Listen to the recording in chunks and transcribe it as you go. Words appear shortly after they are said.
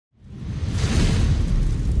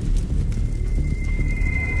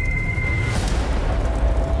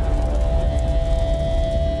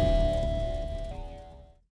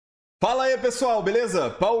pessoal, beleza?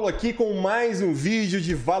 Paulo aqui com mais um vídeo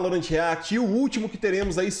de Valorant React e o último que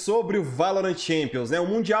teremos aí sobre o Valorant Champions, né? O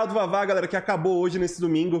Mundial do Vavá, galera, que acabou hoje nesse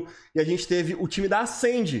domingo e a gente teve o time da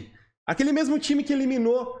Acend, aquele mesmo time que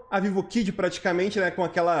eliminou a Vivo Kid praticamente, né? Com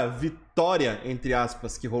aquela vitória, entre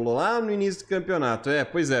aspas, que rolou lá no início do campeonato.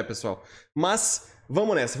 Pois é, pessoal. Mas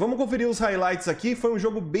vamos nessa, vamos conferir os highlights aqui. Foi um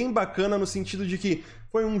jogo bem bacana no sentido de que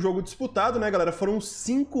foi um jogo disputado, né, galera? Foram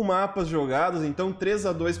 5 mapas jogados, então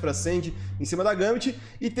 3-2 pra Acend em cima da Gambit.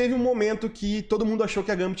 E teve um momento que todo mundo achou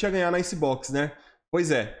que a Gambit ia ganhar na Icebox, né?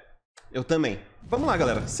 Pois é, eu também. Vamos lá,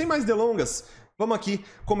 galera. Sem mais delongas, vamos aqui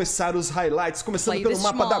começar os highlights. Começando pelo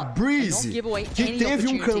mapa da Breeze, que teve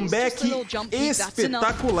um comeback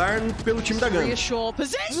espetacular pelo time da Gambit.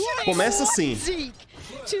 Começa assim.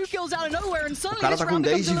 O cara tá com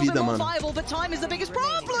 10 de vida, mano. O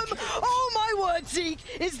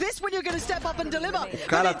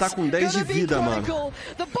cara tá com 10 de vida, mano.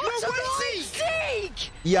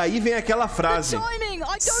 E aí vem aquela frase: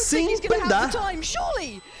 sempre dá.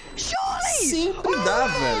 Sempre dá,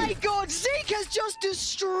 velho.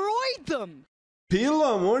 Pelo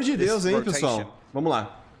amor de Deus, hein, pessoal. Vamos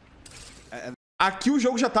lá. Aqui o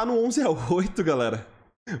jogo já tá no 11-8, galera.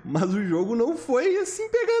 Mas o jogo não foi assim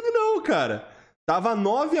pegando não, cara. Tava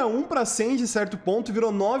 9-1 pra Acend, certo ponto,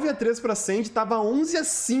 virou 9-3 pra Acend, tava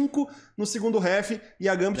 11-5 no segundo half e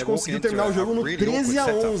a Gambit conseguiu terminar o jogo no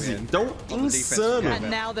 13-11. Então, insano.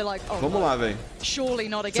 Vamos lá, velho. Se eu não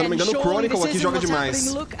me engano, o Chronicle aqui joga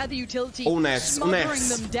demais. Ou o Nets. O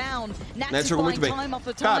Nets. Nets jogou muito bem.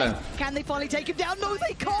 Cara,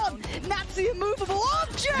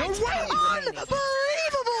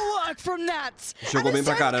 jogou bem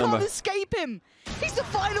pra caramba.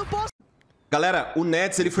 Galera, o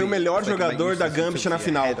Nets ele foi o melhor jogador da Gambit na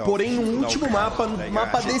final, porém no último mapa,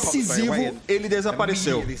 decisivo, ele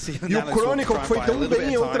desapareceu. E o Chronicle, que foi tão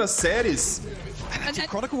bem em outras séries,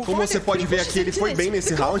 como você pode ver aqui, ele foi bem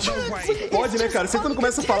nesse round. Pode, né, cara? Sempre quando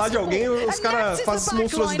começa a falar de alguém, os caras fazem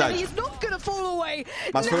monstruosidade.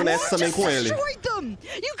 Mas foi o Nets também com ele.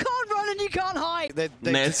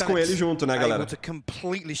 Nets com ele junto, né, galera?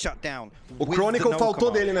 O Chronicle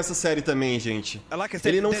faltou dele nessa série também, gente.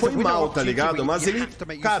 Ele não foi mal, tá ligado? Mas ele,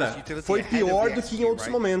 cara, foi pior do que em outros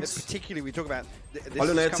momentos.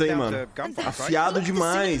 Olha o Nets aí, mano. Afiado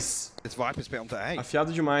demais.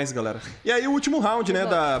 Afiado demais, galera. E aí o último round, né,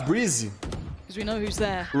 da Breeze.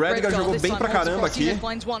 O Redgar jogou bem pra caramba aqui.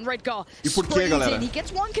 E por quê, galera?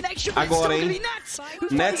 Agora, hein?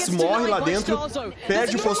 Nets morre lá dentro,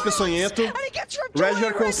 perde o poço peçonhento.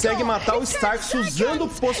 Redgar consegue matar o Starks usando o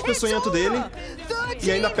poço peçonhento dele. E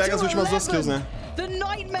ainda pega as últimas 2 kills, né?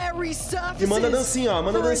 E manda dancinha, ó.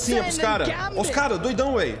 Manda dancinha pros caras. Os caras,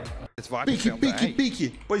 doidão, véi. Pique, pique,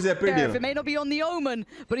 pique. Pois é, perderam.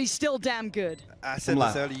 Vamos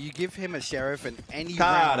lá.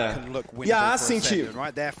 Cara, e a Acend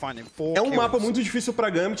é um mapa muito difícil pra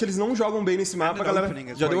Gambit. Eles não jogam bem nesse mapa, galera.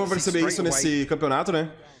 Já deu pra perceber isso nesse campeonato, né?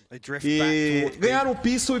 E ganharam o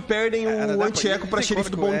pistol e perdem o anti-eco pra xerife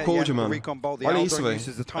do Bone Cold, mano. Olha isso, velho.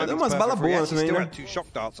 Deu umas balas boas também, né?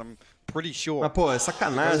 Mas, pô, é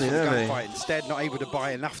sacanagem, né, velho?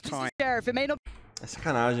 É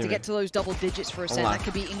sacanagem, velho.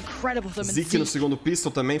 Zeke no segundo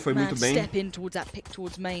pistol também foi muito bem.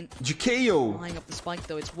 De KO.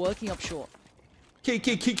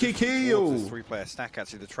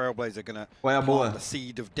 Qual é a boa?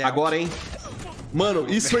 Agora, hein? Mano,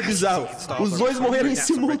 isso foi bizarro. Os dois morreram em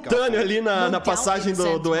simultâneo ali na passagem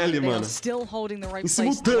do L, mano. Em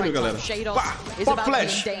simultâneo, galera. Pá! Pop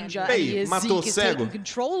flash! Ei, matou o cego.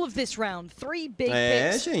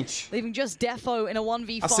 É, gente.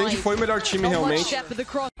 A Acend foi o melhor time, realmente.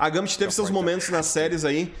 A Gambit teve seus momentos nas séries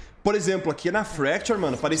aí. Por exemplo, aqui na Fracture,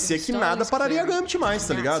 mano, parecia que nada pararia a Gambit mais,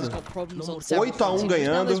 tá ligado? 8-1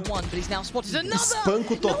 ganhando,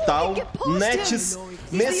 espanco total. Nets,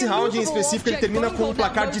 nesse round em específico, ele termina com um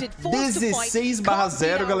placar de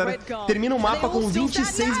 16/0, galera. Termina o mapa com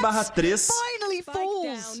 26/3.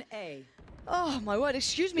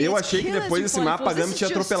 Eu achei que depois desse mapa a Gambit ia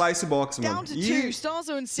atropelar esse box, mano. E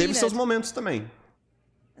teve seus momentos também.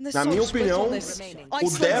 Na minha opinião, o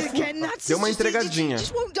Defo deu uma entregadinha.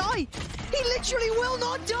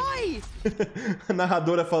 A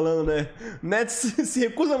narradora falando, né? Nets se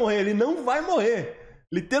recusa a morrer, ele não vai morrer.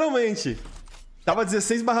 Literalmente. Tava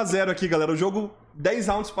 16/0 aqui, galera. O jogo, 10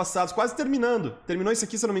 rounds passados, quase terminando. Terminou isso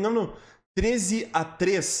aqui, se eu não me engano,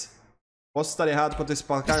 13-3. Posso estar errado quanto a esse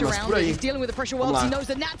placar, mas por aí. Vamos lá.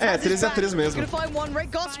 É, 13-3 mesmo.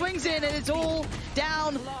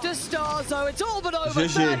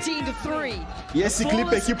 GG. E esse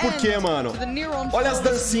clipe aqui por quê, mano? Olha as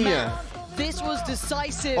dancinhas.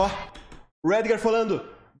 Ó. O Edgar falando,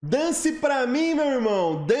 dance pra mim, meu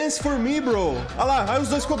irmão. Dance for me, bro. Olha lá, aí os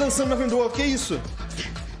dois ficou dançando na frente do outro. Que isso?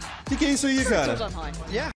 Que é isso aí, cara?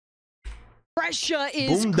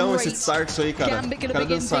 Bundão esse Starks aí, cara. Cara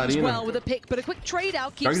dançarino.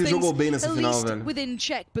 Cara, ele jogou bem nessa final, velho.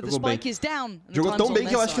 Jogou bem. Jogou tão bem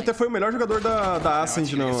que eu acho que até foi o melhor jogador da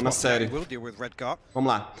Acend na série.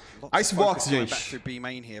 Vamos lá. Icebox, gente.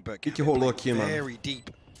 O que rolou aqui, mano?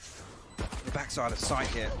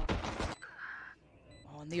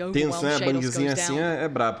 Tenso, né? Bangzinho assim é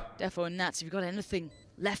brabo.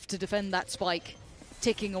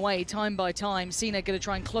 Ticking away time by time. Cena gonna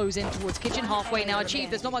try and close in towards kitchen halfway now. Achieved.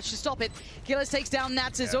 There's not much to stop it. Killers takes down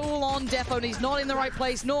Nats. Is all on Defo, and he's not in the right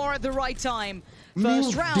place nor at the right time.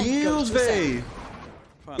 First round. Meu Deus, véi!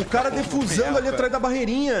 O cara defusando ali atrás da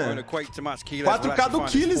barreirinha. 4K do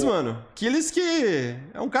Killis, mano. Killis que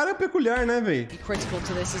é um cara peculiar, né, véi?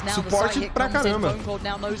 Suporte pra caramba.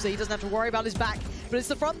 But it's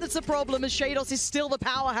the front that's the problem, as Shados is still the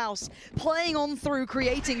powerhouse, playing on through,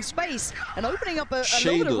 creating space, and opening up a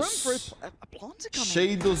little bit of room for a plant to come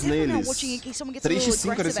in. Shados neles.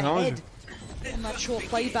 3-5 nesse round.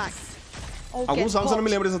 Alguns rounds eu não me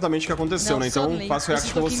lembro exatamente o que aconteceu, né? Então faço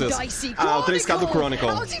react com vocês. Ah, o 3K do Chronicle.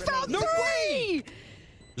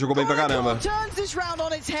 Jogou bem pra caramba.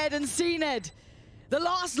 The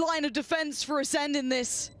last line of defense for Acend in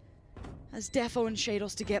this. As Defo and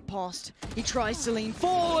Shados to get past. He tries to lean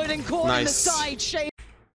forward and caught in the side. Shados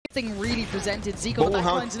really presented. Zico the back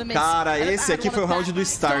lines in the mid. Cara, esse aqui foi o round do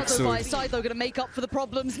Starks.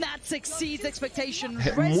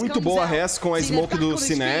 Muito boa res com a smoke do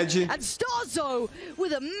Sined.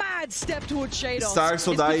 Starks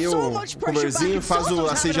dá aí o coverzinho, faz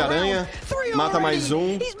a Sage Aranha, mata mais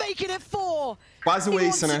um. Quase o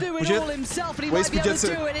Ace, né? O Ace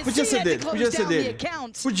podia ser dele.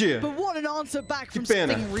 Podia. Que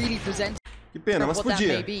pena. Que pena, mas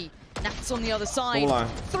podia. Nats on the other side. Vamos lá.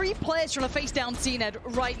 3 players trying to face down Cned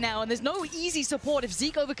right now, and there's no easy support. If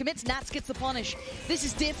Zeke overcommits, Nats gets the punish. This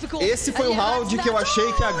is difficult. Esse foi o round que eu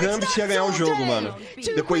achei que a Gambit ia ganhar o jogo, mano.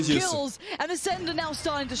 Depois disso.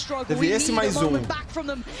 Teve esse mais um.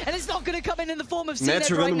 Nets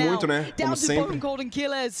jogando muito, né? Como sempre.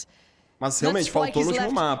 Mas realmente faltou no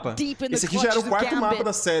último mapa. Esse aqui já era o 4º mapa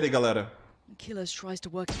da série, galera. Killers tries to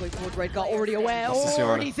work his way forward. Red got already aware,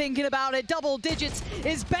 already thinking about it. Double digits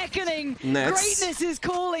is beckoning. Greatness is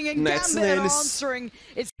calling, and Gambit are answering.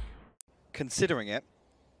 It's considering it,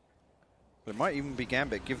 but it might even be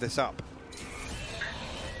Gambit. Give this up.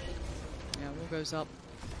 Yeah, wall goes up.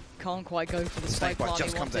 Can't quite go for the spike plan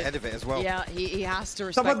just comes ahead of it as well. Yeah, he has to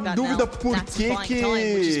respect Tava that dúvida now. por que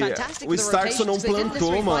o Starks não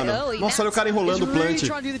plantou, mano. Nossa, olha o cara enrolando o plant.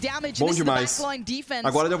 Bom demais.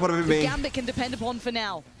 Agora deu pra ver bem. Gambit can depend upon for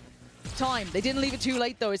now. Time. They didn't leave it too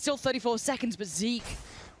late though. It's still 34 seconds, but Zeke.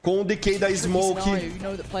 Com o decay da Smoke,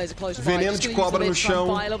 veneno de cobra no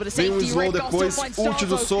chão, vem um slow depois, ult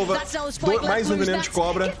do Sova, mais um veneno de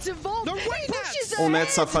cobra. O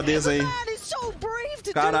Net safadeza aí.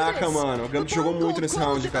 Caraca, mano, o Gambit jogou muito nesse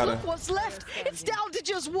round, cara.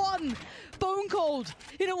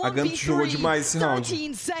 A Gambit jogou demais esse round.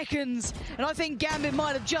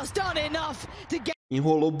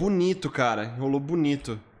 Enrolou bonito, cara, enrolou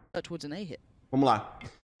bonito. Vamos lá.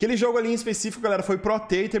 Aquele jogo ali em específico, galera, foi Pro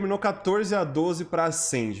T e terminou 14-12 pra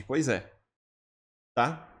Acend. Pois é.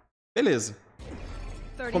 Tá? Beleza.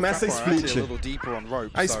 Começa a split.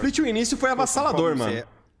 A split, o início foi avassalador, mano.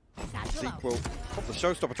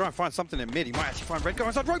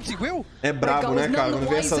 É brabo, né, cara? Quando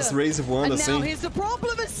vê essas Raze voando assim.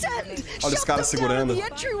 Olha os caras segurando.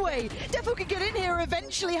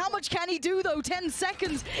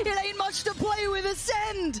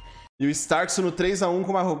 E o Starks no 3-1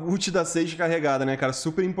 com uma ult da Sage carregada, né, cara?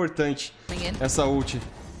 Super importante essa ult.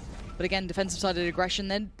 But again, defensive sided aggression,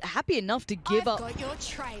 they're happy enough to give up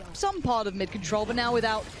some part of mid control, but now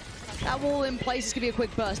without that wall in place, it's going to be a quick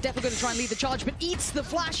burst. Defo going to try and lead the charge, but eats the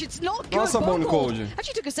flash. It's not good. Nossa, Bone Cold.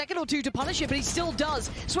 Actually took a second or two to punish it, but he still does.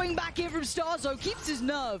 Swing back in from Starzo, keeps his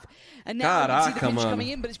nerve. And now you can see the pinch coming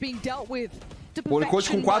in, but it's being dealt with. Bone Cold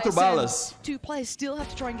com 4 balas. Two players still have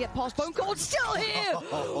to try and get past. Bone Cold still here.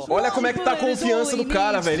 Olha como é que tá a confiança do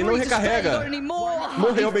cara, velho. Ele não recarrega.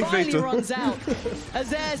 Morreu, bem feito.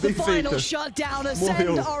 Bem feito.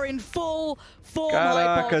 Morreu.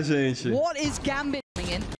 Caraca, gente.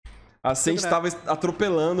 A Acend tava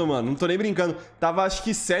atropelando, mano. Não tô nem brincando. Tava acho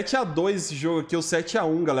que 7-2 esse jogo aqui, ou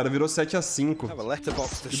 7-1, galera. Virou 7-5.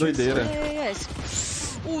 Que doideira.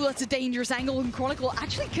 Oh, that's a dangerous angle, and Chronicle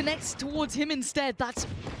actually connects towards him instead. That's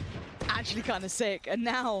actually kind of sick. And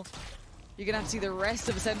now You're gonna have to see the rest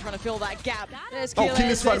of Acend trying to fill that gap. There's O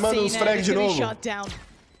Killis farmando uns frag de novo.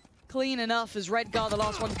 Clean enough as Redgar, the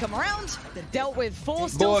last one to come around. Dealt with 4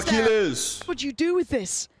 still Boa, Killis! What do you do with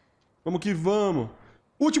this? Vamos que vamos.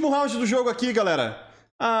 Último round do jogo aqui, galera.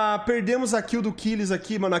 Ah, perdemos a kill do Killis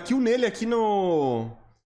aqui, mano. A kill nele aqui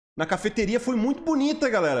na cafeteria foi muito bonita,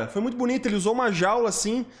 galera. Foi muito bonita. Ele usou uma jaula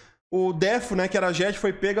assim. O Defo, né, que era a Jet,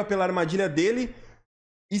 foi pega pela armadilha dele.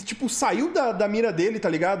 E, tipo, saiu da mira dele, tá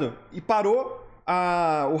ligado? E parou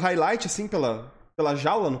o highlight, assim, pela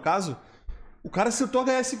jaula, no caso. O cara acertou a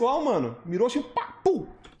HS igual, mano. Mirou assim, pá, pum.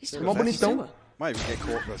 Mó bonitão.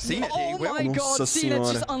 Nossa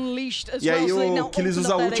senhora. E aí o Killis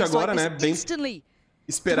usa ult agora, né? Bem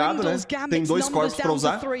esperado, né? Tem 2 corpos pra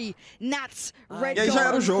usar. E aí já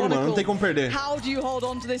era o jogo, mano. Não tem como perder. Não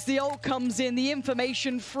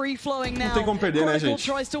tem como perder, né, gente?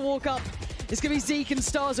 Não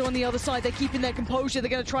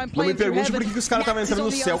me pergunte por que os caras estavam entrando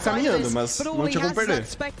no céu caminhando, mas não tinha como perder.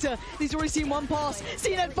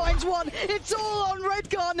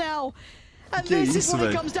 Que isso,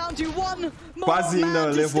 velho. Quase ainda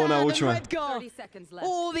levou na última.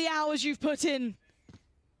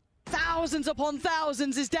 Thousands upon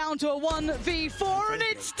thousands is down to a 1v4 and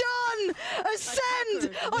it's done!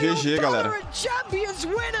 Acend! GG, galera. VALORANT CHAMPIONS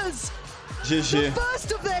winners! GG.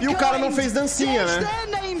 E o cara não fez dancinha, né?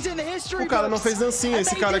 O cara não fez dancinha,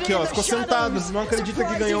 esse cara aqui, ó. Ficou sentado, não acredita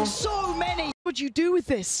que ganhou.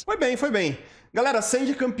 Foi bem, foi bem. Galera,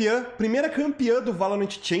 Acend campeã, primeira campeã do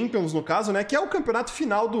VALORANT Champions, no caso, né? Que é o campeonato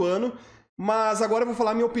final do ano. Mas agora eu vou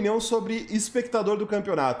falar minha opinião sobre espectador do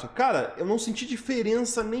campeonato. Cara, eu não senti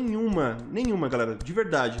diferença nenhuma, galera, de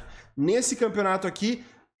verdade. Nesse campeonato aqui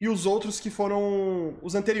e os outros que foram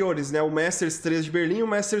os anteriores, né? O Masters 3 de Berlim e o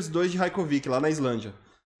Masters 2 de Reykjavik, lá na Islândia.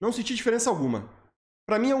 Não senti diferença alguma.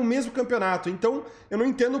 Pra mim é o mesmo campeonato, então eu não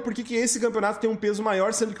entendo por que esse campeonato tem um peso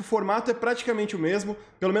maior, sendo que o formato é praticamente o mesmo.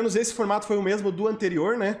 Pelo menos esse formato foi o mesmo do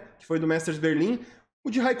anterior, né? Que foi do Masters Berlim. O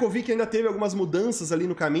de Reykjavik ainda teve algumas mudanças ali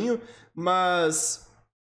no caminho, mas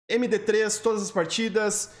MD3, todas as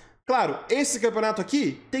partidas. Claro, esse campeonato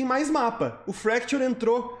aqui tem mais mapa. O Fracture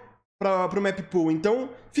entrou pro map pool, então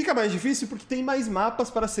fica mais difícil porque tem mais mapas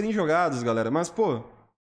para serem jogados, galera. Mas, pô,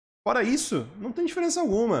 fora isso, não tem diferença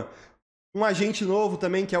alguma. Um agente novo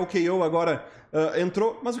também, que é o KO, agora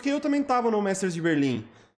entrou, mas o KO também tava no Masters de Berlim.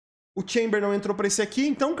 O Chamber não entrou para esse aqui,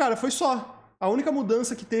 então, cara, foi só. A única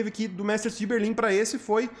mudança que teve aqui do Masters de Berlim para esse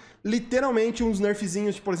foi literalmente uns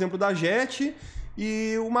nerfzinhos, por exemplo, da Jet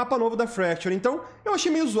e o mapa novo da Fracture. Então, eu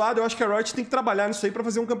achei meio zoado, eu acho que a Riot tem que trabalhar nisso aí para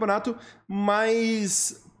fazer um campeonato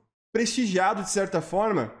mais prestigiado, de certa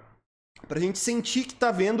forma, pra gente sentir que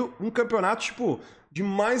tá vendo um campeonato, tipo, de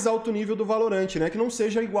mais alto nível do VALORANT, né? Que não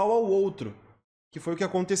seja igual ao outro, que foi o que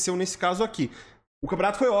aconteceu nesse caso aqui. O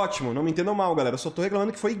campeonato foi ótimo, não me entendam mal, galera, eu só tô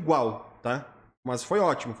reclamando que foi igual, tá? Mas foi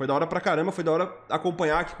ótimo, foi da hora pra caramba, foi da hora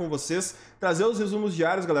acompanhar aqui com vocês, trazer os resumos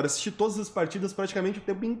diários, galera, assistir todas as partidas praticamente o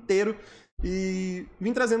tempo inteiro e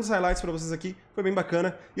vim trazendo os highlights pra vocês aqui, foi bem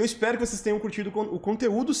bacana. E eu espero que vocês tenham curtido o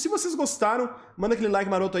conteúdo. Se vocês gostaram, manda aquele like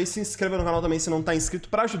maroto aí, se inscreva no canal também se não tá inscrito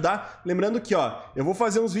pra ajudar. Lembrando que, ó, eu vou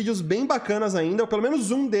fazer uns vídeos bem bacanas ainda, ou pelo menos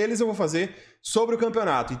um deles eu vou fazer sobre o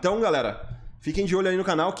campeonato. Então, galera, fiquem de olho aí no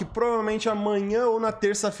canal, que provavelmente amanhã ou na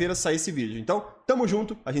terça-feira sai esse vídeo. Então, tamo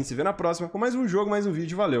junto, a gente se vê na próxima com mais um jogo, mais um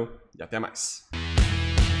vídeo. Valeu e até mais.